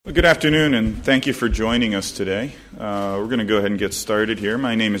Well, good afternoon, and thank you for joining us today. We're going to go ahead and get started here.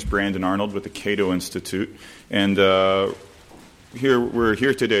 My name is Brandon Arnold with the Cato Institute, and we're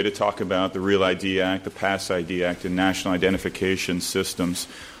here today to talk about the Real ID Act, the Pass ID Act, and national identification systems.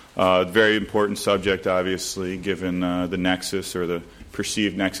 Very important subject, obviously, given the nexus or the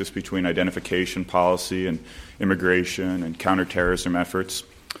perceived nexus between identification policy and immigration and counterterrorism efforts.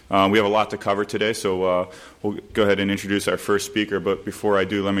 We have a lot to cover today, so we'll go ahead and introduce our first speaker. But before I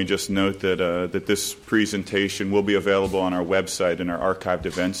do, let me just note that this presentation will be available on our website in our archived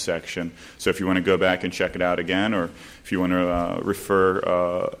events section. So if you want to go back and check it out again, or if you want to refer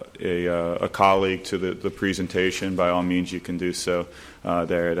a colleague to the presentation, by all means you can do so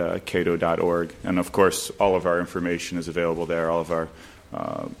there at cato.org. And of course, all of our information is available there, all of our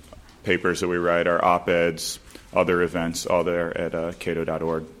papers that we write, our op-eds, other events, all there at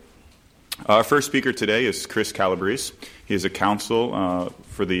cato.org. Our first speaker today is Chris Calabrese. He is a counsel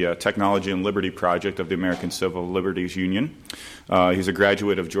for the Technology and Liberty Project of the American Civil Liberties Union. He's a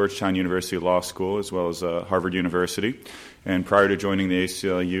graduate of Georgetown University Law School as well as Harvard University. And prior to joining the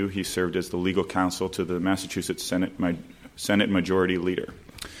ACLU, he served as the legal counsel to the Massachusetts Senate Majority Leader.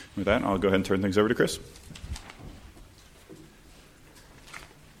 With that, I'll go ahead and turn things over to Chris.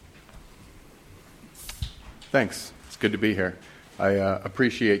 Thanks. It's good to be here. I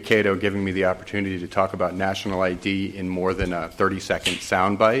appreciate Cato giving me the opportunity to talk about national ID in more than a 30-second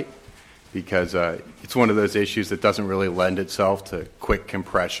soundbite, because it's one of those issues that doesn't really lend itself to quick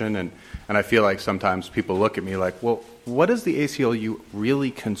compression. And I feel like sometimes people look at me like, well, what is the ACLU really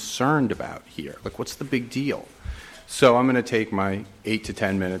concerned about here? Like, what's the big deal? So I'm going to take my 8 to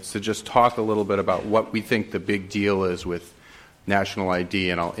 10 minutes to just talk a little bit about what we think the big deal is with national ID,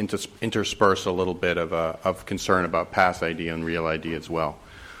 and I'll intersperse a little bit of concern about Pass ID and Real ID as well.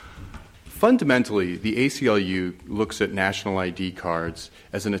 Fundamentally, the ACLU looks at national ID cards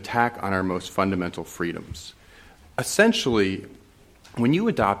as an attack on our most fundamental freedoms. Essentially, when you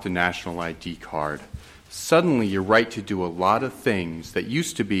adopt a national ID card, suddenly your right to do a lot of things that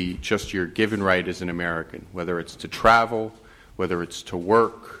used to be just your given right as an American, whether it's to travel, whether it's to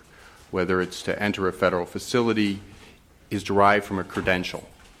work, whether it's to enter a federal facility, is derived from a credential.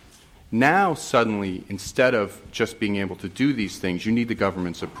 Now, suddenly, instead of just being able to do these things, you need the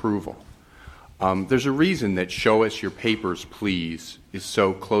government's approval. There's a reason that "show us your papers, please" is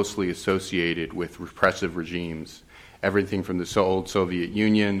so closely associated with repressive regimes. Everything from the old Soviet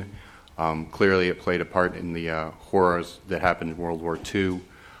Union, clearly it played a part in the horrors that happened in World War II.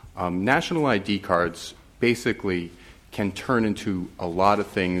 National ID cards basically can turn into a lot of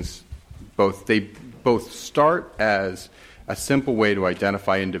things. They both start as a simple way to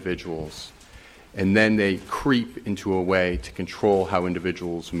identify individuals, and then they creep into a way to control how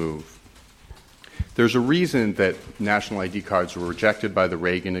individuals move. There's a reason that national ID cards were rejected by the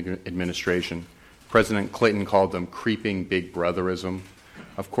Reagan administration. President Clinton called them creeping big brotherism.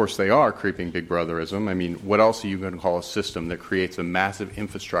 Of course, they are creeping big brotherism. I mean, what else are you going to call a system that creates a massive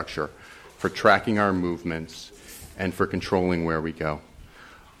infrastructure for tracking our movements and for controlling where we go?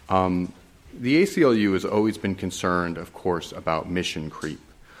 The ACLU has always been concerned, of course, about mission creep.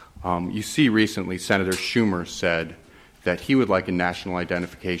 You see recently Senator Schumer said that he would like a national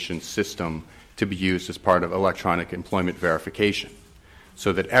identification system to be used as part of electronic employment verification,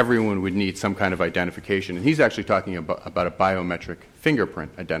 so that everyone would need some kind of identification. And he's actually talking about a biometric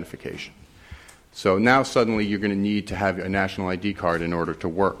fingerprint identification. So now suddenly you're going to need to have a national ID card in order to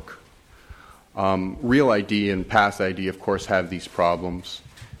work. Real ID and Pass ID, of course, have these problems.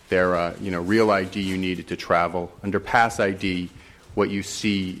 They're, Real ID you needed to travel. Under Pass ID, what you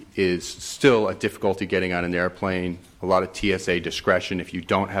see is still a difficulty getting on an airplane, a lot of TSA discretion if you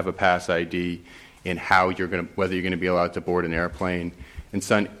don't have a Pass ID in whether you're going to be allowed to board an airplane, and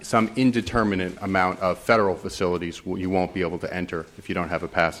some indeterminate amount of federal facilities you won't be able to enter if you don't have a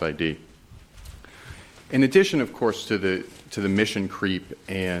Pass ID. In addition, of course, to the mission creep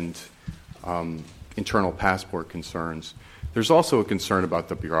and internal passport concerns, there's also a concern about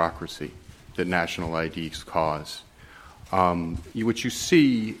the bureaucracy that national IDs cause. What you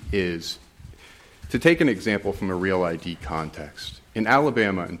see is, to take an example from a Real ID context, in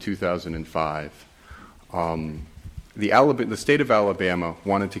Alabama in 2005, the state of Alabama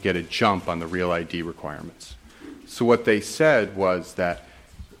wanted to get a jump on the Real ID requirements. So what they said was that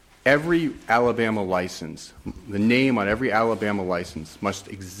every Alabama license, the name on every Alabama license must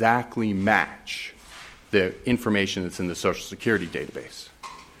exactly match the information that's in the Social Security database.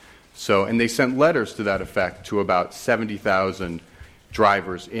 And they sent letters to that effect to about 70,000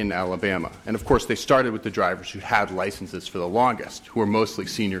 drivers in Alabama. And of course, they started with the drivers who had licenses for the longest, who were mostly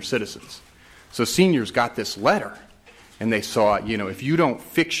senior citizens. So seniors got this letter, and they saw, if you don't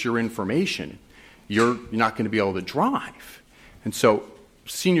fix your information, you're not going to be able to drive. And so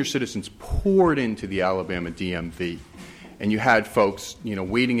senior citizens poured into the Alabama DMV, and you had folks,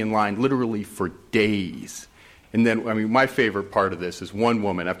 waiting in line literally for days. And then, my favorite part of this is one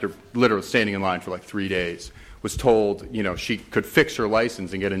woman, after literally standing in line for like 3 days, was told, she could fix her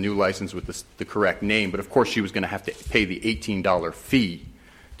license and get a new license with the correct name, but of course she was going to have to pay the $18 fee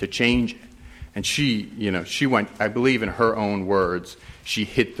to change it. And she went, I believe in her own words, she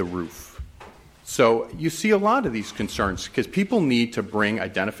hit the roof. So you see a lot of these concerns because people need to bring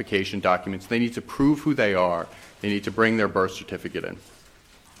identification documents. They need to prove who they are. They need to bring their birth certificate in.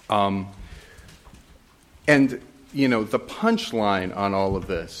 And, the punchline on all of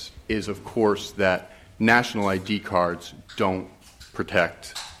this is, of course, that national ID cards don't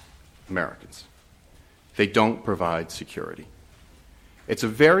protect Americans. They don't provide security. It's a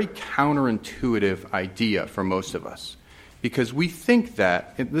very counterintuitive idea for most of us because we think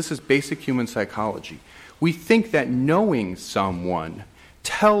that, and this is basic human psychology, we think that knowing someone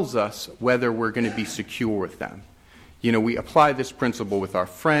tells us whether we're going to be secure with them. We apply this principle with our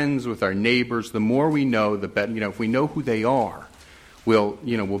friends, with our neighbors. The more we know, the better. If we know who they are, we'll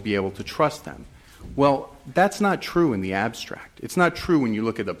be able to trust them. Well, that's not true in the abstract. It's not true when you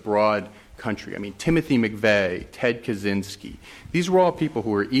look at the broad country. Timothy McVeigh, Ted Kaczynski, these were all people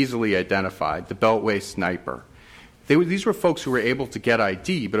who were easily identified, the Beltway sniper. These were folks who were able to get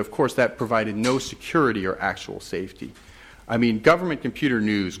ID, but of course that provided no security or actual safety. Government Computer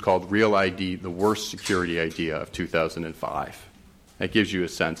News called Real ID the worst security idea of 2005. That gives you a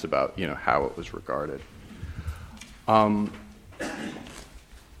sense about, how it was regarded. In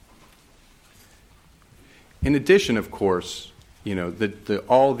addition, of course,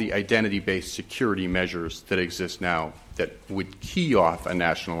 all the identity-based security measures that exist now that would key off a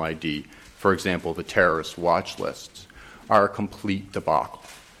national ID, for example, the terrorist watch lists, are a complete debacle.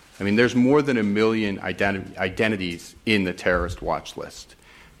 There's more than 1 million identities in the terrorist watch list.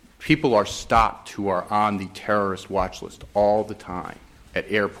 People are stopped who are on the terrorist watch list all the time, at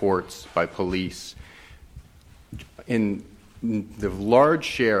airports, by police. In the lion's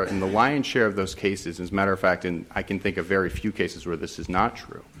share of those cases, as a matter of fact, and I can think of very few cases where this is not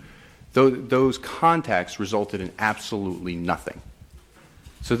true, those contacts resulted in absolutely nothing.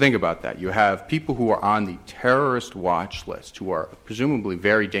 So think about that. You have people who are on the terrorist watch list who are presumably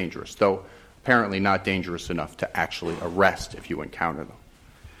very dangerous, though apparently not dangerous enough to actually arrest if you encounter them.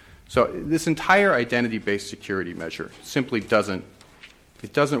 So this entire identity-based security measure simply doesn't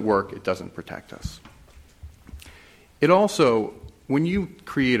work. It doesn't protect us. It also, when you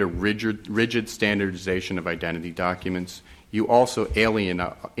create a rigid standardization of identity documents, you also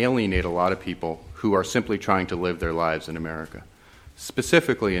alienate a lot of people who are simply trying to live their lives in America.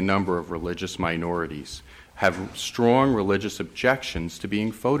 Specifically, a number of religious minorities have strong religious objections to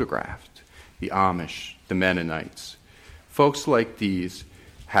being photographed. The Amish, the Mennonites. Folks like these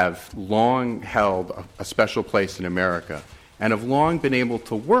have long held a special place in America and have long been able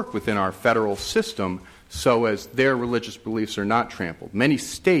to work within our federal system so as their religious beliefs are not trampled. Many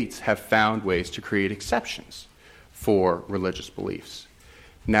states have found ways to create exceptions for religious beliefs.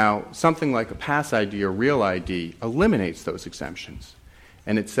 Now, something like a Pass ID or Real ID eliminates those exemptions.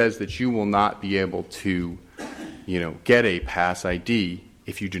 And it says that you will not be able to, get a Pass ID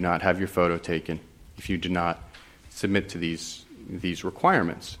if you do not have your photo taken, if you do not submit to these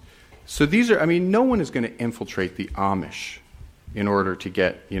requirements. So these are, no one is going to infiltrate the Amish in order to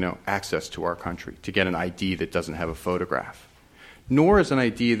get, access to our country, to get an ID that doesn't have a photograph. Nor is an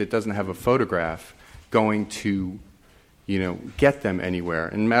ID that doesn't have a photograph going to get them anywhere.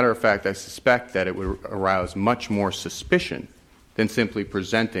 And matter of fact, I suspect that it would arouse much more suspicion than simply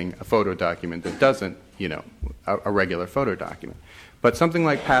presenting a photo document that doesn't, a regular photo document. But something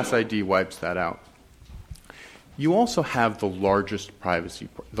like Pass ID wipes that out. You also have the large privacy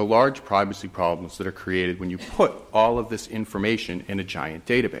problems that are created when you put all of this information in a giant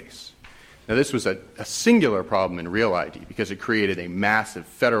database. Now, this was a singular problem in Real ID because it created a massive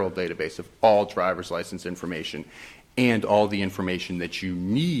federal database of all driver's license information and all the information that you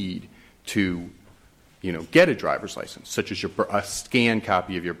need to, get a driver's license, such as a scanned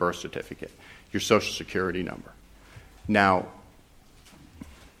copy of your birth certificate, your Social Security number. Now,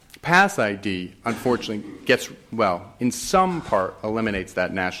 Pass ID, unfortunately, in some part eliminates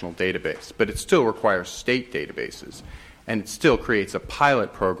that national database, but it still requires state databases, and it still creates a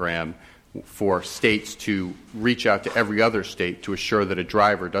pilot program for states to reach out to every other state to assure that a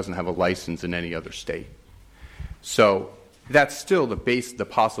driver doesn't have a license in any other state. So that's still the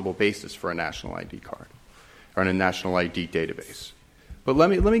possible basis for a national ID card or in a national ID database. But let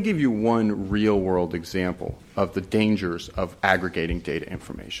me give you one real-world example of the dangers of aggregating data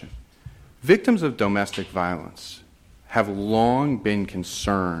information. Victims of domestic violence have long been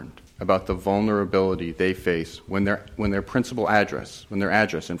concerned about the vulnerability they face when their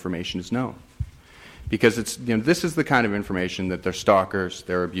address information is known. Because this is the kind of information that their stalkers,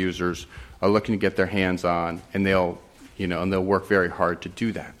 their abusers are looking to get their hands on, and they'll work very hard to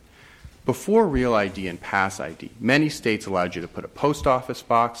do that. Before Real ID and Pass ID, many states allowed you to put a post office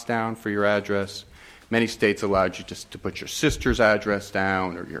box down for your address. Many states allowed you just to put your sister's address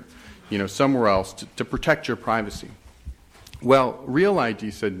down or your, somewhere else to protect your privacy. Well, Real ID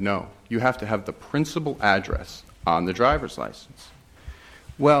said no. You have to have the principal address on the driver's license.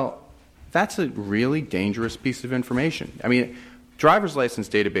 Well, that's a really dangerous piece of information. I mean, driver's license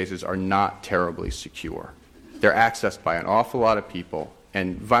databases are not terribly secure. They're accessed by an awful lot of people.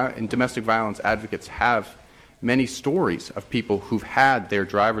 And domestic violence advocates have many stories of people who've had their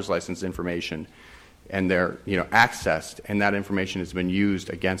driver's license information and they're accessed, and that information has been used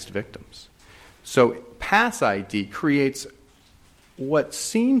against victims. So Pass ID creates what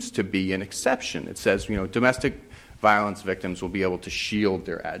seems to be an exception. It says domestic violence victims will be able to shield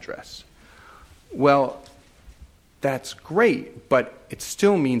their address. Well, that's great, but it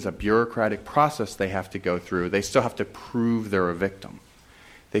still means a bureaucratic process they have to go through. They still have to prove they're a victim.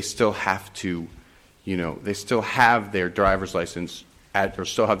 They still have to, they still have their driver's license or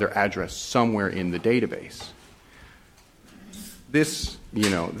still have their address somewhere in the database. This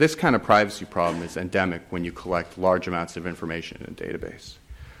kind of privacy problem is endemic when you collect large amounts of information in a database.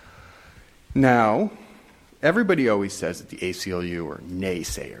 Now, everybody always says that the ACLU are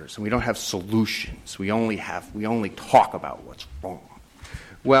naysayers, and we don't have solutions. We only talk about what's wrong.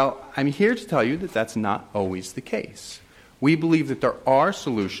 Well, I'm here to tell you that that's not always the case. We believe that there are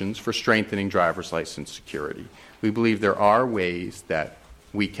solutions for strengthening driver's license security. We believe there are ways that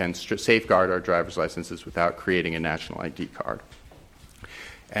we can safeguard our driver's licenses without creating a national ID card.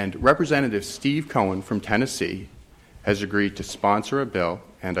 And Representative Steve Cohen from Tennessee has agreed to sponsor a bill,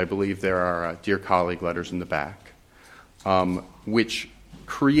 and I believe there are dear colleague letters in the back, which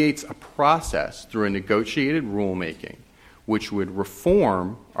creates a process through a negotiated rulemaking which would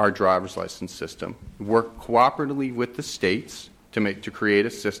reform our driver's license system, work cooperatively with the states to create a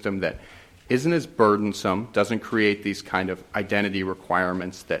system that isn't as burdensome, doesn't create these kind of identity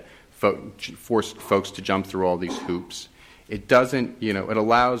requirements that force folks to jump through all these hoops. It doesn't, it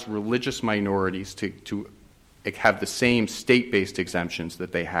allows religious minorities to have the same state-based exemptions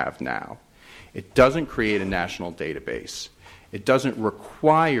that they have now. It doesn't create a national database. It doesn't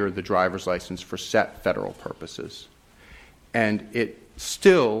require the driver's license for set federal purposes. And it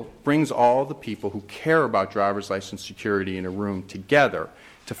still brings all the people who care about driver's license security in a room together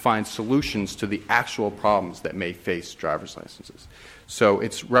to find solutions to the actual problems that may face driver's licenses. So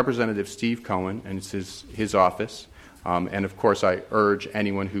it's Representative Steve Cohen, and it's his office. And, of course, I urge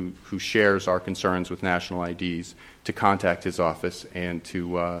anyone who shares our concerns with national IDs to contact his office and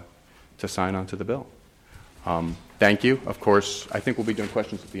to sign on to the bill. Thank you. Of course, I think we'll be doing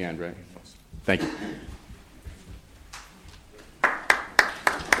questions at the end, right? Thank you.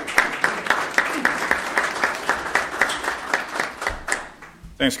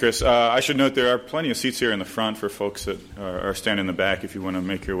 Thanks, Chris. I should note there are plenty of seats here in the front for folks that are standing in the back. If you want to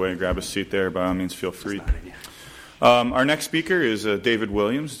make your way and grab a seat there, by all means, feel free. Our next speaker is David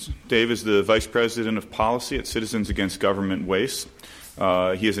Williams. Dave is the Vice President of Policy at Citizens Against Government Waste.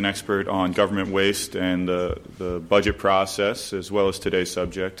 He is an expert on government waste and the budget process, as well as today's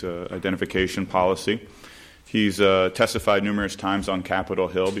subject, identification policy. He's testified numerous times on Capitol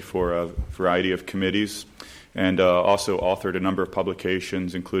Hill before a variety of committees, and also authored a number of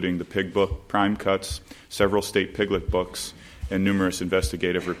publications, including the Pig Book, Prime Cuts, several state piglet books, and numerous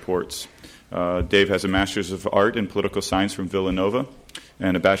investigative reports. Dave has a Master's of Art in Political Science from Villanova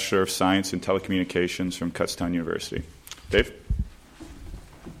and a Bachelor of Science in Telecommunications from Kutztown University. Dave?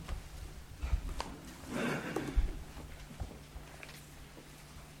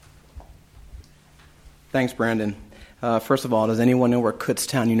 Thanks, Brandon. First of all, does anyone know where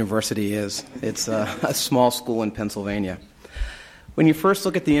Kutztown University is? It's a small school in Pennsylvania. When you first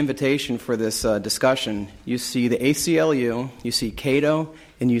look at the invitation for this discussion, you see the ACLU, you see Cato,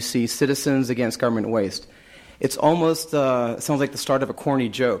 and you see Citizens Against Government Waste. It's almost sounds like the start of a corny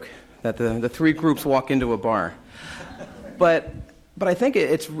joke that the three groups walk into a bar. But I think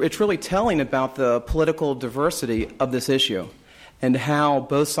it's really telling about the political diversity of this issue and how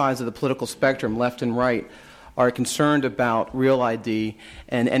both sides of the political spectrum, left and right, are concerned about Real ID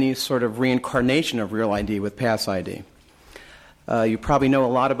and any sort of reincarnation of Real ID with Pass ID. You probably know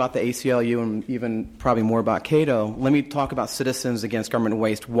a lot about the ACLU and even probably more about Cato. Let me talk about Citizens Against Government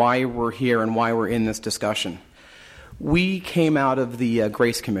Waste, why we're here and why we're in this discussion. We came out of the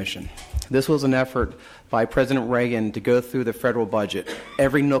Grace Commission. This was an effort by President Reagan to go through the federal budget,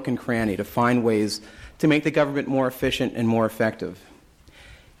 every nook and cranny, to find ways to make the government more efficient and more effective.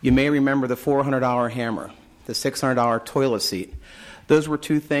 You may remember the $400 hammer, the $600 toilet seat. Those were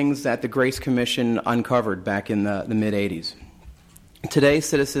two things that the Grace Commission uncovered back in the mid-'80s. Today,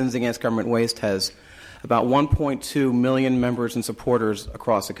 Citizens Against Government Waste has about 1.2 million members and supporters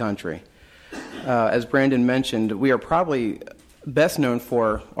across the country. As Brandon mentioned, we are probably best known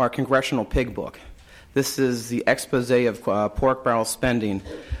for our Congressional Pig Book. This is the expose of pork barrel spending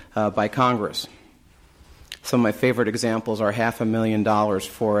by Congress. Some of my favorite examples are $500,000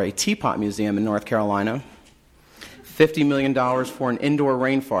 for a teapot museum in North Carolina, $50 million for an indoor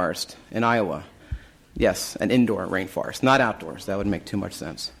rainforest in Iowa. Yes, an indoor rainforest, not outdoors. That would make too much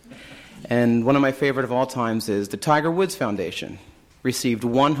sense. And one of my favorite of all times is the Tiger Woods Foundation received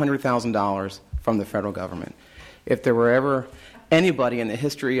 $100,000 from the federal government. If there were ever anybody in the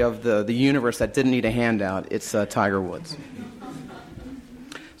history of the universe that didn't need a handout, it's Tiger Woods.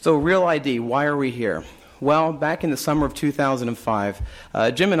 So Real ID, why are we here? Well, back in the summer of 2005,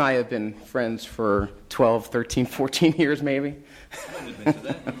 Jim and I have been friends for 12, 13, 14 years maybe.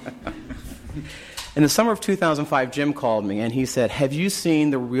 In the summer of 2005, Jim called me and he said, have you seen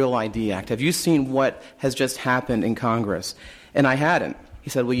the Real ID Act? Have you seen what has just happened in Congress? And I hadn't. He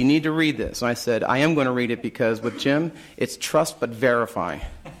said, well, you need to read this. And I said, I am going to read it because with Jim, it's trust but verify.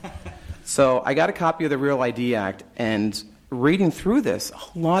 So I got a copy of the Real ID Act, and reading through this,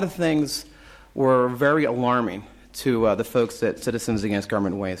 a lot of things were very alarming to the folks at Citizens Against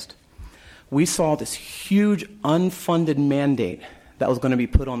Government Waste. We saw this huge unfunded mandate that was going to be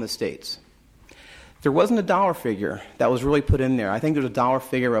put on the states. There wasn't a dollar figure that was really put in there. I think there was a dollar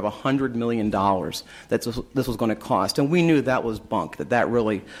figure of $100 million that this was going to cost. And we knew that was bunk, that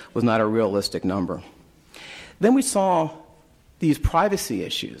really was not a realistic number. Then we saw these privacy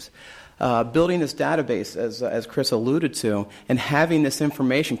issues. Building this database, as Chris alluded to, and having this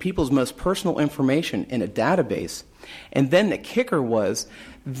information, people's most personal information in a database. And then the kicker was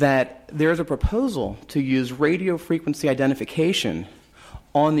that there's a proposal to use radio frequency identification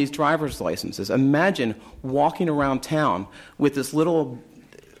on these driver's licenses. Imagine walking around town with this little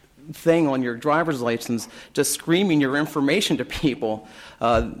thing on your driver's license just screaming your information to people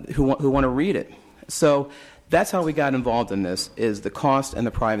who want to read it. So that's how we got involved in this, is the cost and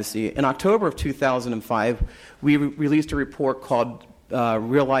the privacy. In October of 2005, we released a report called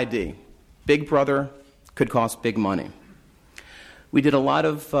Real ID. Big Brother could cost big money. We did a lot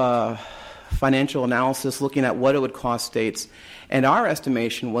of financial analysis looking at what it would cost states, and our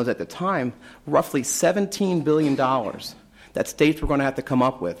estimation was at the time roughly $17 billion that states were going to have to come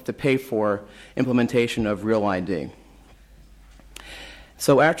up with to pay for implementation of Real ID.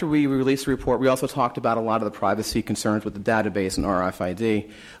 So after we released the report, we also talked about a lot of the privacy concerns with the database and RFID.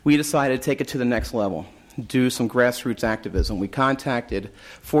 We decided to take it to the next level, do some grassroots activism. We contacted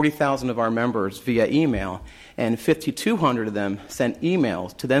 40,000 of our members via email, and 5,200 of them sent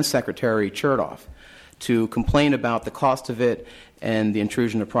emails to then Secretary Chertoff to complain about the cost of it and the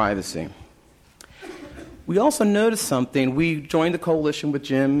intrusion of privacy. We also noticed something. We joined the coalition with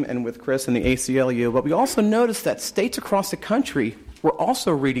Jim and with Chris and the ACLU, but we also noticed that states across the country were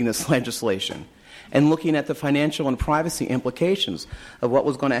also reading this legislation and looking at the financial and privacy implications of what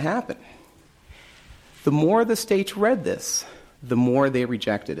was going to happen. The more the states read this, the more they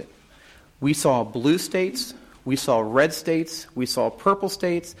rejected it. We saw blue states, we saw red states, we saw purple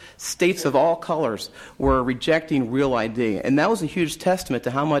states, states of all colors were rejecting Real ID. And that was a huge testament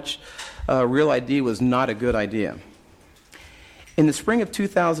to how much Real ID was not a good idea. In the spring of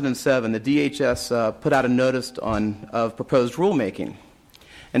 2007, the DHS put out a notice of proposed rulemaking.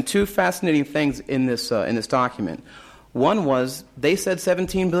 And two fascinating things in this document. One was they said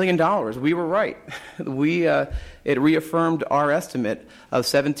 $17 billion. We were right. It reaffirmed our estimate of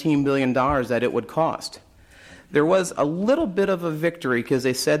 $17 billion that it would cost. There was a little bit of a victory because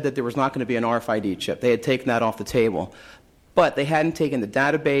they said that there was not going to be an RFID chip. They had taken that off the table. But they hadn't taken the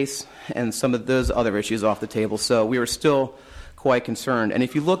database and some of those other issues off the table, so we were still quite concerned. And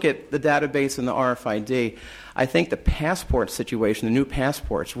if you look at the database and the RFID, I think the passport situation, the new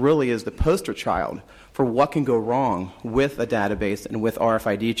passports, really is the poster child for what can go wrong with a database and with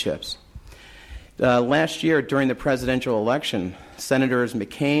RFID chips. Last year, during the presidential election, Senators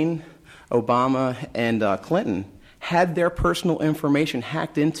McCain, Obama, and Clinton had their personal information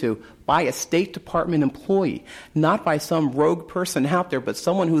hacked into by a State Department employee, not by some rogue person out there, but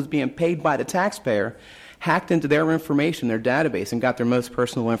someone who's being paid by the taxpayer, hacked into their information, their database, and got their most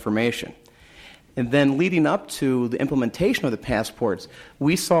personal information. And then leading up to the implementation of the passports,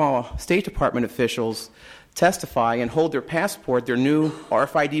 we saw State Department officials testify and hold their passport, their new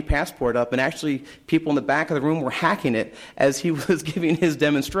RFID passport up, and actually people in the back of the room were hacking it as he was giving his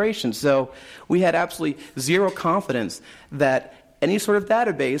demonstration. So we had absolutely zero confidence that any sort of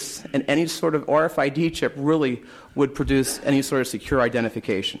database and any sort of RFID chip really would produce any sort of secure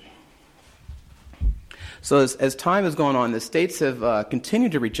identification. So as time has gone on, the states have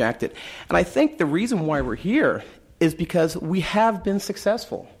continued to reject it. And I think the reason why we're here is because we have been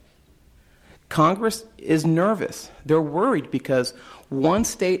successful. Congress is nervous. They're worried because one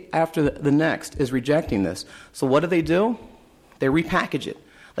state after the next is rejecting this. So what do? They repackage it.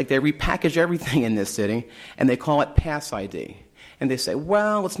 Like they repackage everything in this city, and they call it Pass ID. And they say,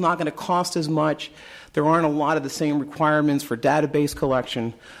 well, it's not going to cost as much. There aren't a lot of the same requirements for database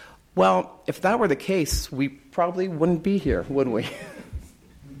collection. Well, if that were the case, we probably wouldn't be here, would we?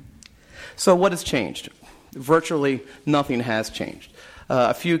 So what has changed? Virtually nothing has changed.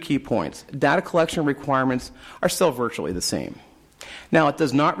 A few key points. Data collection requirements are still virtually the same. Now, it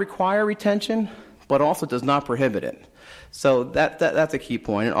does not require retention, but also does not prohibit it. So that's a key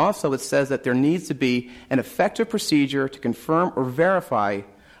point. And also it says that there needs to be an effective procedure to confirm or verify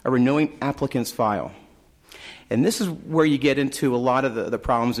a renewing applicant's file. And this is where you get into a lot of the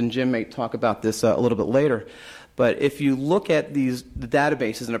problems, and Jim may talk about this a little bit later. But if you look at the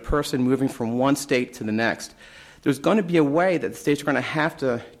databases and a person moving from one state to the next, there's going to be a way that the states are going to have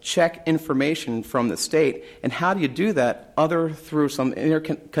to check information from the state. And how do you do that other through some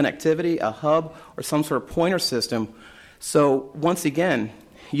interconnectivity, a hub, or some sort of pointer system? So once again,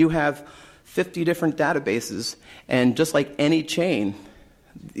 you have 50 different databases, and just like any chain,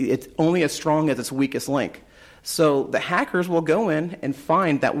 it's only as strong as its weakest link. So the hackers will go in and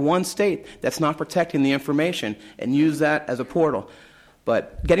find that one state that's not protecting the information and use that as a portal.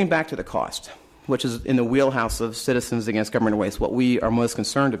 But getting back to the cost, which is in the wheelhouse of Citizens Against Government Waste, what we are most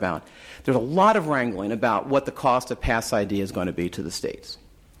concerned about, there's a lot of wrangling about what the cost of Pass ID is going to be to the states.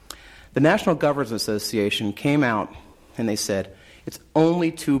 The National Governors Association came out and they said, it's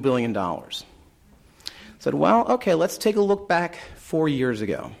only $2 billion. Said, well, okay, let's take a look back 4 years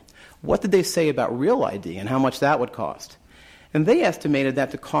ago. What did they say about Real ID and how much that would cost? And they estimated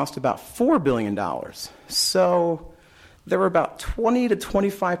that to cost about $4 billion. So they were about 20 to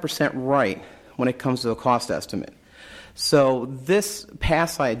 25% right when it comes to the cost estimate. So this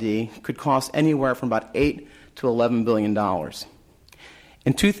Pass ID could cost anywhere from about $8 to $11 billion.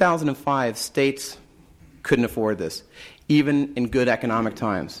 In 2005, states couldn't afford this, even in good economic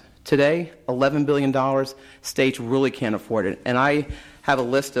times. Today, $11 billion, states really can't afford it. And I have a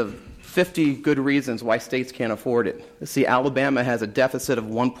list of 50 good reasons why states can't afford it. Let's see, Alabama has a deficit of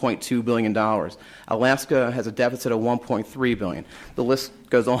 $1.2 billion. Alaska has a deficit of $1.3 billion. The list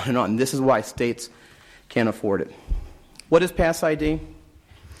goes on and on. This is why states can't afford it. What is Pass ID?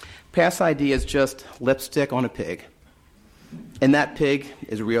 Pass ID is just lipstick on a pig. And that pig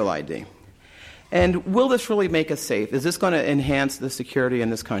is Real ID. And will this really make us safe? Is this going to enhance the security in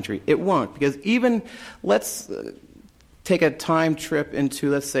this country? It won't, because even let's take a time trip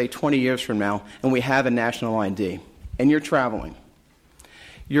into, let's say, 20 years from now, and we have a national ID, and you're traveling.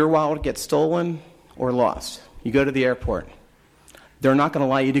 Your wallet gets stolen or lost. You go to the airport. They're not going to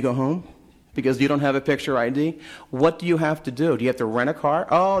allow you to go home because you don't have a picture ID. What do you have to do? Do you have to rent a car?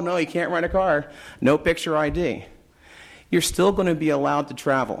 Oh, no, you can't rent a car. No picture ID. You're still going to be allowed to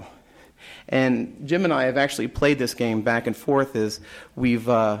travel. And Jim and I have actually played this game back and forth as we've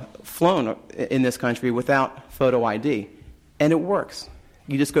flown in this country without photo ID. And it works.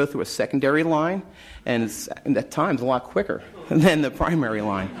 You just go through a secondary line, and it's at times a lot quicker than the primary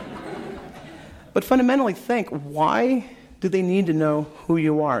line. But fundamentally think, why do they need to know who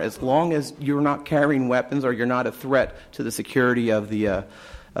you are as long as you're not carrying weapons or you're not a threat to the security of the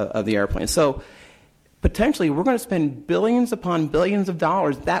airplane? So potentially, we're going to spend billions upon billions of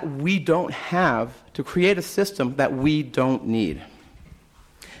dollars that we don't have to create a system that we don't need.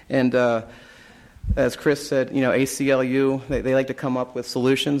 And as Chris said, ACLU, they like to come up with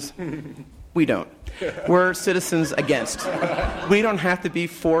solutions. We don't. We're Citizens Against. We don't have to be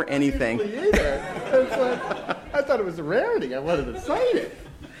for anything. I thought it was a rarity. I wanted to cite it.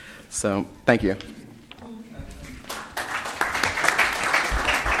 So, thank you.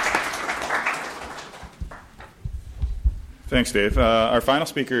 Thanks, Dave. Our final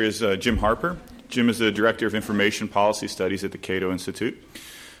speaker is Jim Harper. Jim is the Director of Information Policy Studies at the Cato Institute.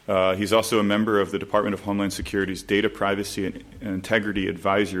 He's also a member of the Department of Homeland Security's Data Privacy and Integrity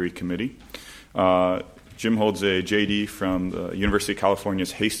Advisory Committee. Jim holds a JD from the University of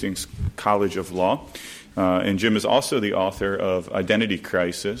California's Hastings College of Law. And Jim is also the author of Identity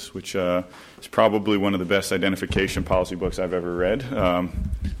Crisis, which is probably one of the best identification policy books I've ever read.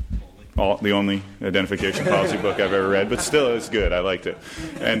 The only identification policy book I've ever read, but still it's good. I liked it.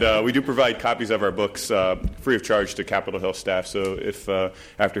 And we do provide copies of our books free of charge to Capitol Hill staff. So if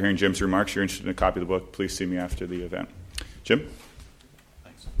after hearing Jim's remarks you're interested in a copy of the book, please see me after the event. Jim?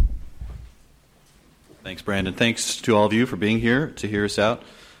 Thanks. Thanks, Brandon. Thanks to all of you for being here to hear us out.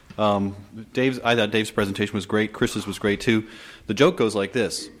 I thought Dave's presentation was great. Chris's was great too. The joke goes like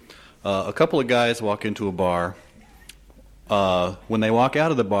this. A couple of guys walk into a bar. When they walk out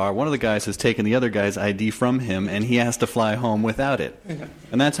of the bar, one of the guys has taken the other guy's ID from him, and he has to fly home without it.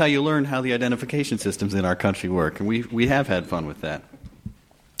 And that's how you learn how the identification systems in our country work. And we have had fun with that.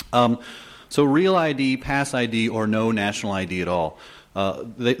 So real ID, pass ID, or no national ID at all.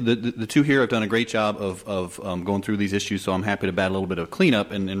 The two here have done a great job of going through these issues, so I'm happy to bat a little bit of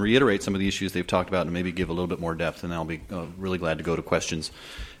cleanup and reiterate some of the issues they've talked about and maybe give a little bit more depth, and I'll be really glad to go to questions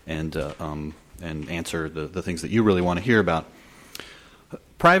and answer the things that you really want to hear about.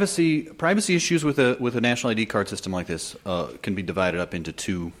 Privacy issues with a national ID card system like this can be divided up into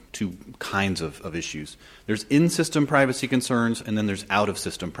two kinds of issues. There's in-system privacy concerns, and then there's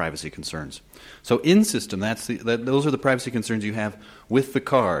out-of-system privacy concerns. So in-system, those are the privacy concerns you have with the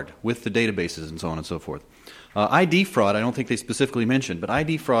card, with the databases, and so on and so forth. ID fraud, I don't think they specifically mentioned, but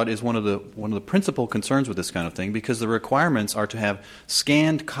ID fraud is one of the principal concerns with this kind of thing, because the requirements are to have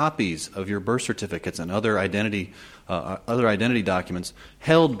scanned copies of your birth certificates and other identity documents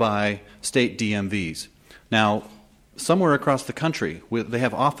held by state DMVs. Now, somewhere across the country, they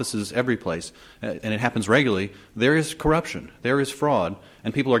have offices every place, and it happens regularly. There is corruption, there is fraud,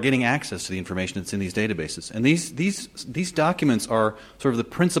 and people are getting access to the information that's in these databases. And these documents are sort of the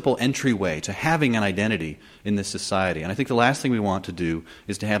principal entryway to having an identity in this society. And I think the last thing we want to do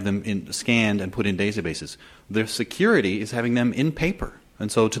is to have them scanned and put in databases. Their security is having them in paper.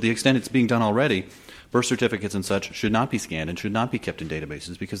 And so to the extent it's being done already, birth certificates and such should not be scanned and should not be kept in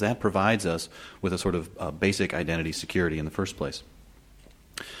databases, because that provides us with a sort of basic identity security in the first place.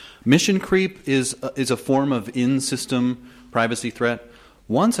 Mission creep is a form of in-system privacy threat.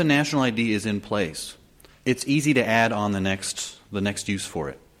 Once a national ID is in place, it's easy to add on the next use for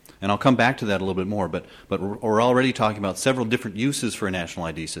it. And I'll come back to that a little bit more, but we're already talking about several different uses for a national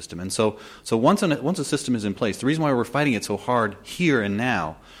ID system. And so once a system is in place, the reason why we're fighting it so hard here and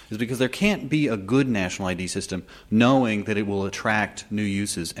now is because there can't be a good national ID system knowing that it will attract new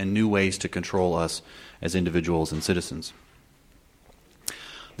uses and new ways to control us as individuals and citizens.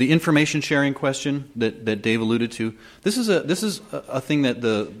 The information sharing question that Dave alluded to, this is a thing that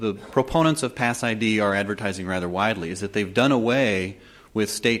the proponents of Pass ID are advertising rather widely, is that they've done away with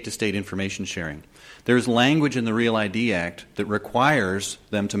state-to-state information sharing. There's language in the Real ID Act that requires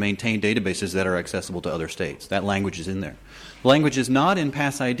them to maintain databases that are accessible to other states. That language is in there. The language is not in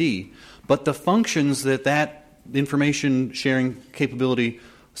Pass ID, but the functions that information sharing capability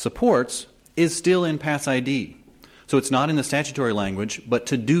supports is still in Pass ID. So it's not in the statutory language, but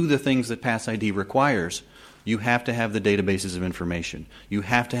to do the things that Pass ID requires, you have to have the databases of information. You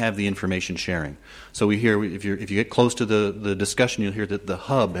have to have the information sharing. So we hear, if you get close to the discussion, you'll hear that the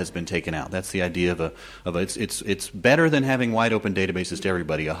hub has been taken out. That's the idea of it's better than having wide open databases to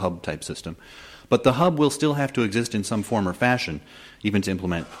everybody, a hub type system. But the hub will still have to exist in some form or fashion, even to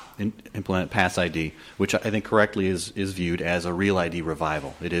implement Pass ID, which I think correctly is viewed as a Real ID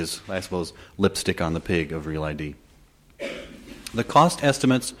revival. It is, I suppose, lipstick on the pig of Real ID. The cost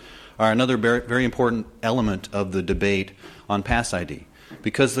estimates are another very important element of the debate on Pass ID,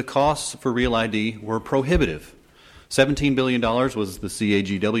 because the costs for Real ID were prohibitive. $17 billion was the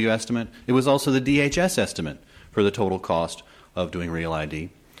CAGW estimate. It was also the DHS estimate for the total cost of doing Real ID.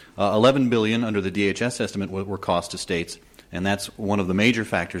 $11 billion under the DHS estimate were costs to states, and that's one of the major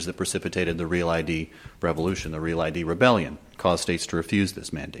factors that precipitated the Real ID revolution, the Real ID rebellion, caused states to refuse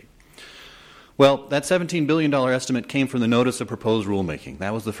this mandate. Well, that $17 billion estimate came from the Notice of Proposed Rulemaking.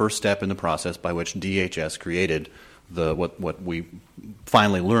 That was the first step in the process by which DHS created what we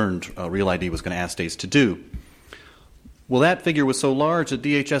finally learned Real ID was going to ask states to do. Well, that figure was so large that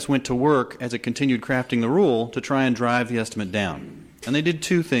DHS went to work as it continued crafting the rule to try and drive the estimate down. And they did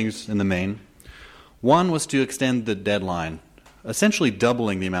two things in the main. One was to extend the deadline, essentially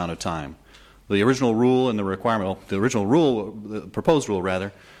doubling the amount of time. The original rule and the requirement, the proposed rule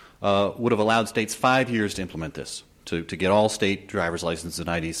rather, would have allowed states 5 years to implement this, to get all state driver's licenses and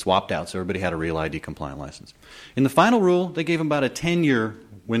IDs swapped out so everybody had a Real ID compliant license. In the final rule, they gave them about a 10-year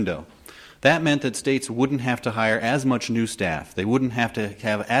window. That meant that states wouldn't have to hire as much new staff. They wouldn't have to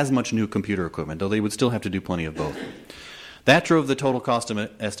have as much new computer equipment, though they would still have to do plenty of both. That drove the total cost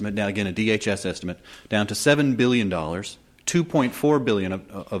estimate, now again a DHS estimate, down to $7 billion. $2.4 billion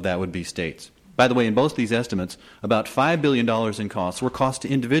of that would be states. By the way, in both these estimates, about $5 billion in costs were costs to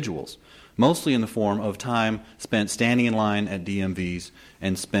individuals, mostly in the form of time spent standing in line at DMVs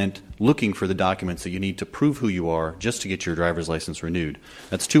and spent looking for the documents that you need to prove who you are just to get your driver's license renewed.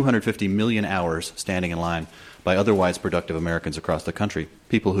 That's 250 million hours standing in line by otherwise productive Americans across the country,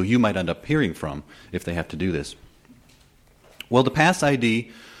 people who you might end up hearing from if they have to do this. Well, the Pass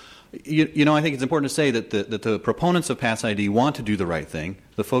ID, I think it's important to say that the proponents of Pass ID want to do the right thing.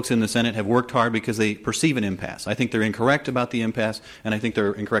 The folks in the Senate have worked hard because they perceive an impasse. I think they're incorrect about the impasse, and I think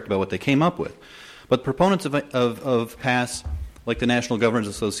they're incorrect about what they came up with. But proponents of Pass, like the National Governors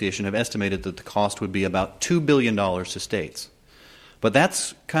Association, have estimated that the cost would be about $2 billion to states. But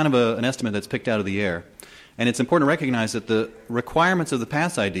that's kind of an estimate that's picked out of the air. And it's important to recognize that the requirements of the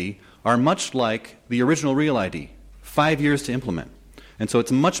Pass ID are much like the original Real ID, 5 years to implement. And so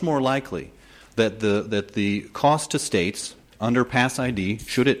it's much more likely that the cost to states under Pass ID,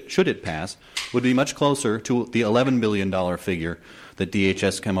 should it pass, would be much closer to the $11 billion figure that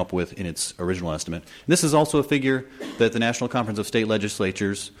DHS came up with in its original estimate. And this is also a figure that the National Conference of State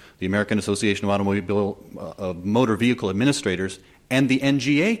Legislatures, the American Association of Motor Vehicle Administrators, and the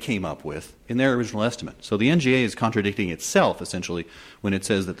NGA came up with in their original estimate. So the NGA is contradicting itself, essentially, when it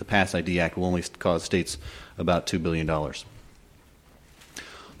says that the Pass ID Act will only cost states about $2 billion.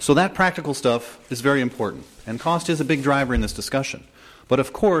 So that practical stuff is very important, and cost is a big driver in this discussion. But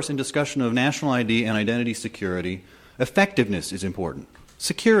of course, in discussion of national ID and identity security, effectiveness is important.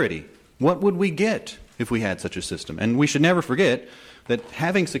 Security. What would we get if we had such a system? And we should never forget that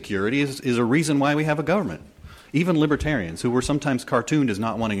having security is a reason why we have a government. Even libertarians, who were sometimes cartooned as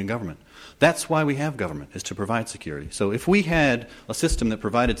not wanting a government, that's why we have government, is to provide security. So if we had a system that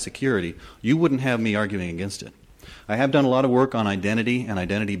provided security, you wouldn't have me arguing against it. I have done a lot of work on identity and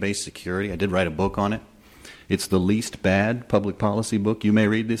identity-based security. I did write a book on it. It's the least bad public policy book you may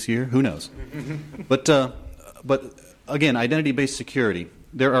read this year. Who knows? But again, identity-based security,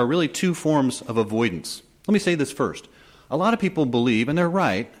 there are really two forms of avoidance. Let me say this first. A lot of people believe, and they're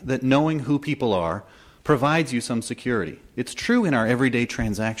right, that knowing who people are provides you some security. It's true in our everyday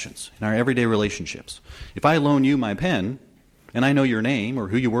transactions, in our everyday relationships. If I loan you my pen, and I know your name or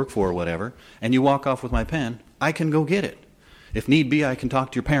who you work for or whatever, and you walk off with my pen, I can go get it. If need be, I can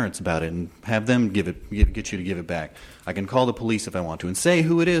talk to your parents about it and have them get you to give it back. I can call the police if I want to and say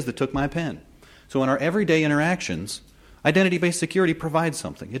who it is that took my pen. So in our everyday interactions, identity-based security provides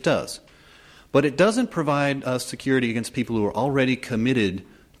something. It does. But it doesn't provide us security against people who are already committed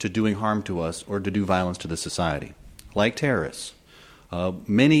to doing harm to us or to do violence to the society, like terrorists.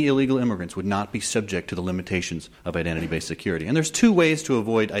 Many illegal immigrants would not be subject to the limitations of identity-based security. And there's two ways to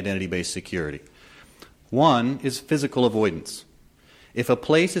avoid identity-based security. One is physical avoidance. If a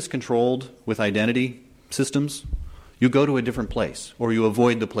place is controlled with identity systems, you go to a different place, or you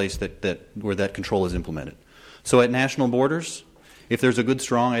avoid the place where that control is implemented. So at national borders, if there's a good,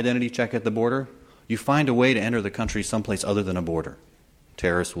 strong identity check at the border, you find a way to enter the country someplace other than a border.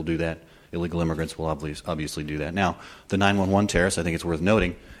 Terrorists will do that. Illegal immigrants will obviously do that. Now, the 911 terrorists, I think it's worth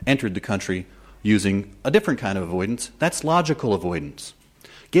noting, entered the country using a different kind of avoidance. That's logical avoidance.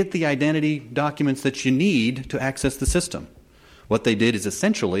 Get the identity documents that you need to access the system. What they did is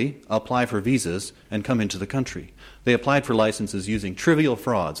essentially apply for visas and come into the country. They applied for licenses using trivial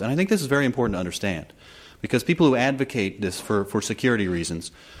frauds. And I think this is very important to understand, because people who advocate this for security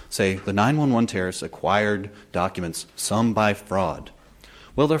reasons say the 911 terrorists acquired documents, some by fraud.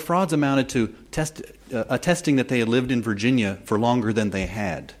 Well, their frauds amounted to attesting that they had lived in Virginia for longer than they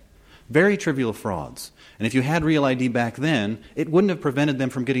had. Very trivial frauds. And if you had Real ID back then, it wouldn't have prevented them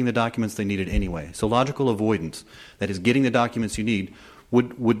from getting the documents they needed anyway. So logical avoidance, that is getting the documents you need,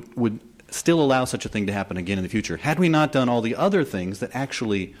 would still allow such a thing to happen again in the future, had we not done all the other things that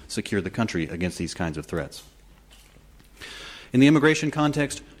actually secure the country against these kinds of threats. In the immigration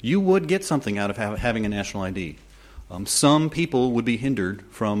context, you would get something out of having a national ID. Some people would be hindered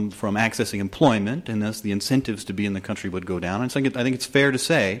from accessing employment, and thus the incentives to be in the country would go down. And so I think it's fair to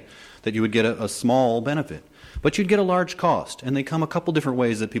say that you would get a small benefit. But you'd get a large cost, and they come a couple different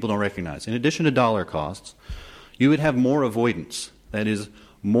ways that people don't recognize. In addition to dollar costs, you would have more avoidance. That is,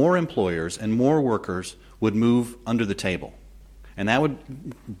 more employers and more workers would move under the table. And that would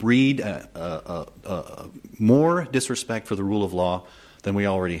breed more disrespect for the rule of law than we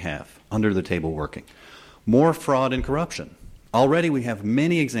already have, under the table working. More fraud and corruption. Already we have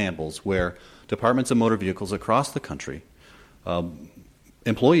many examples where departments of motor vehicles across the country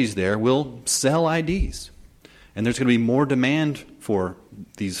employees there will sell IDs. And there's going to be more demand for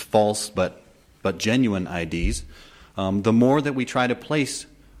these false but genuine IDs, the more that we try to place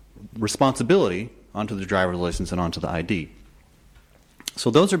responsibility onto the driver's license and onto the ID. So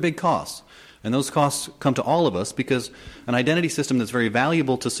those are big costs. And those costs come to all of us because an identity system that's very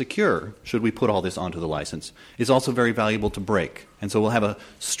valuable to secure, should we put all this onto the license, is also very valuable to break. And so we'll have a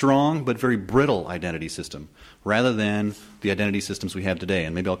strong but very brittle identity system rather than the identity systems we have today.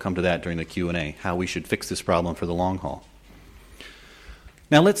 And maybe I'll come to that during the Q&A, how we should fix this problem for the long haul.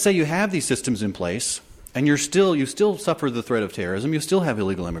 Now let's say you have these systems in place and you still suffer the threat of terrorism, you still have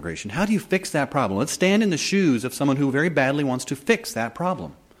illegal immigration. How do you fix that problem? Let's stand in the shoes of someone who very badly wants to fix that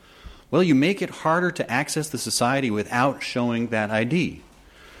problem. Well, you make it harder to access the society without showing that ID.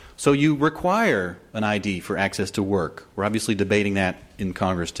 So you require an ID for access to work. We're obviously debating that in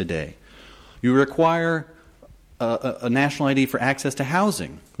Congress today. You require a national ID for access to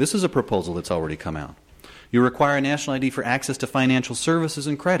housing. This is a proposal that's already come out. You require a national ID for access to financial services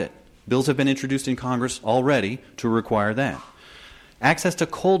and credit. Bills have been introduced in Congress already to require that. Access to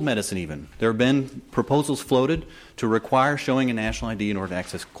cold medicine even. There have been proposals floated to require showing a national ID in order to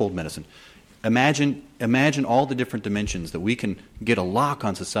access cold medicine. Imagine all the different dimensions that we can get a lock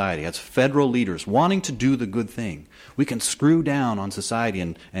on society as federal leaders wanting to do the good thing. We can screw down on society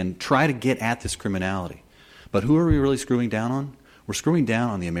and try to get at this criminality. But who are we really screwing down on? We're screwing down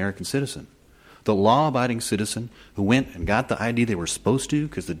on the American citizen. The law-abiding citizen who went and got the ID they were supposed to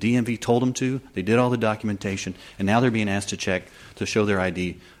because the DMV told them to, they did all the documentation, and now they're being asked to show their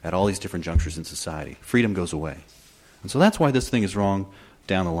ID at all these different junctures in society. Freedom goes away. And so that's why this thing is wrong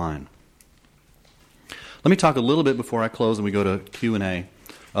down the line. Let me talk a little bit before I close and we go to Q&A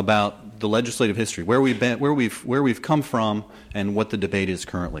about the legislative history, where we've come from, and what the debate is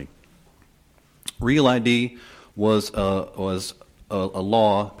currently. Real ID was a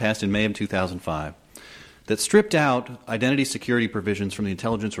law passed in May of 2005 that stripped out identity security provisions from the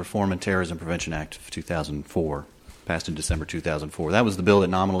Intelligence Reform and Terrorism Prevention Act of 2004, passed in December 2004. That was the bill that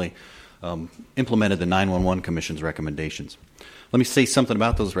nominally implemented the 911 Commission's recommendations. Let me say something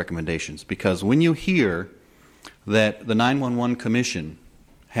about those recommendations, because when you hear that the 911 Commission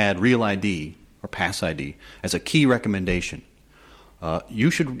had Real ID or Pass ID as a key recommendation,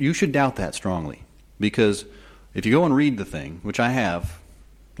 you should doubt that strongly, because if you go and read the thing, which I have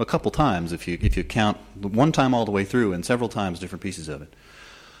a couple times, if you count one time all the way through and several times different pieces of it,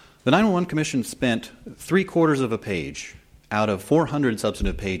 the 911 Commission spent 3/4 of a page out of 400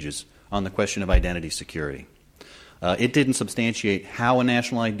 substantive pages on the question of identity security. It didn't substantiate how a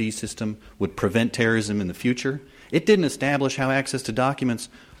national ID system would prevent terrorism in the future. It didn't establish how access to documents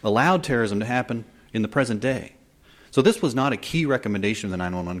allowed terrorism to happen in the present day. So this was not a key recommendation of the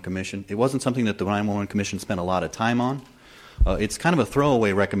 911 Commission. It wasn't something that the 911 Commission spent a lot of time on. It's kind of a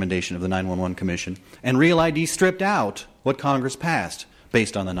throwaway recommendation of the 911 Commission. And Real ID stripped out what Congress passed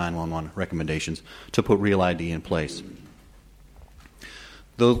based on the 911 recommendations to put Real ID in place.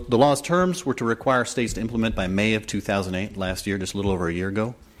 The law's terms were to require states to implement by May of 2008, last year, just a little over a year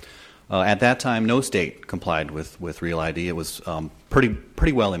ago. At that time, no state complied with Real ID. It was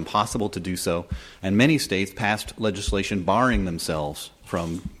pretty well impossible to do so, and many states passed legislation barring themselves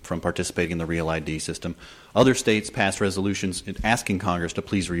from participating in the Real ID system. Other states passed resolutions asking Congress to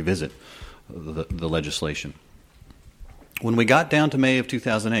please revisit the legislation. When we got down to May of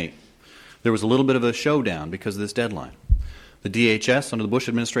 2008, there was a little bit of a showdown because of this deadline. The DHS, under the Bush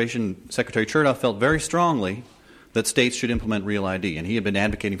administration, Secretary Chertoff felt very strongly that states should implement Real ID, and he had been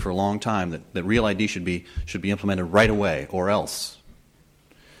advocating for a long time that Real ID should be implemented right away, or else.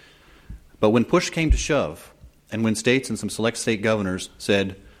 But when push came to shove, and when states and some select state governors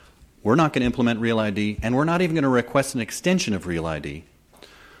said, we're not going to implement Real ID, and we're not even going to request an extension of Real ID,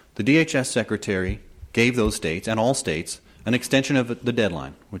 the DHS Secretary gave those states, and all states, an extension of the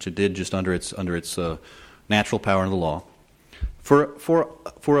deadline, which it did just under its natural power under the law,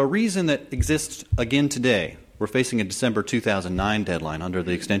 for a reason that exists again today. We're facing a December 2009 deadline under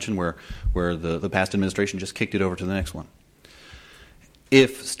the extension where the past administration just kicked it over to the next one.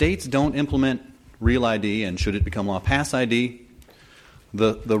 If states don't implement Real ID, and should it become law, Pass ID,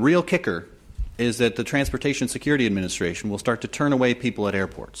 the real kicker is that the Transportation Security Administration will start to turn away people at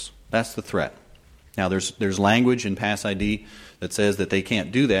airports. That's the threat. Now, there's language in Pass ID that says that they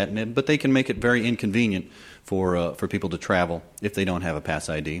can't do that, but they can make it very inconvenient for people to travel if they don't have a Pass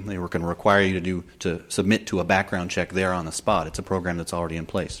ID. They were going to require you to submit to a background check there on the spot. It's a program that's already in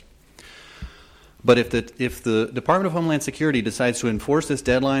place. But if the Department of Homeland Security decides to enforce this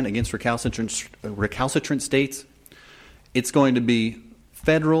deadline against recalcitrant states, it's going to be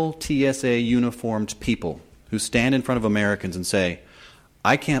federal TSA uniformed people who stand in front of Americans and say,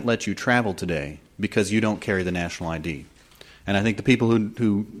 I can't let you travel today because you don't carry the national ID. And I think the people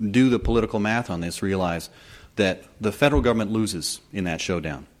who do the political math on this realize that the federal government loses in that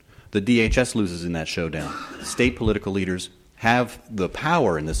showdown. The DHS loses in that showdown. State political leaders have the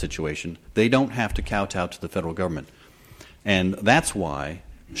power in this situation. They don't have to kowtow to the federal government. And that's why,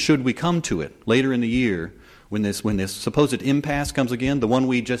 should we come to it later in the year, when this supposed impasse comes again, the one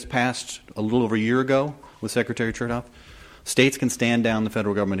we just passed a little over a year ago with Secretary Chertoff, states can stand down the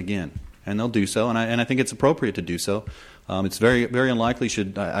federal government again, and they'll do so. And I think it's appropriate to do so. It's very, very unlikely.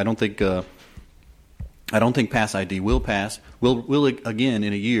 I don't think Pass ID will pass. We'll again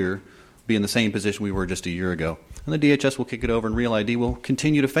in a year be in the same position we were just a year ago, and the DHS will kick it over, and Real ID will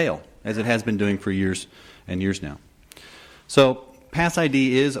continue to fail as it has been doing for years and years now. So Pass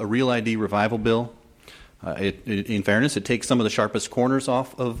ID is a Real ID revival bill. In fairness, it takes some of the sharpest corners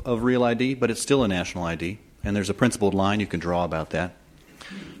off of Real ID, but it's still a national ID, and there's a principled line you can draw about that.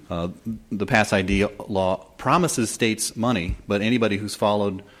 The Pass ID law promises states money, but anybody who's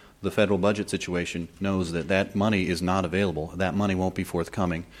followed the federal budget situation knows that that money is not available. That money won't be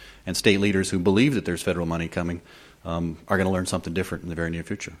forthcoming, and state leaders who believe that there's federal money coming are going to learn something different in the very near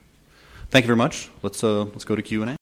future. Thank you very much. Let's go to Q&A.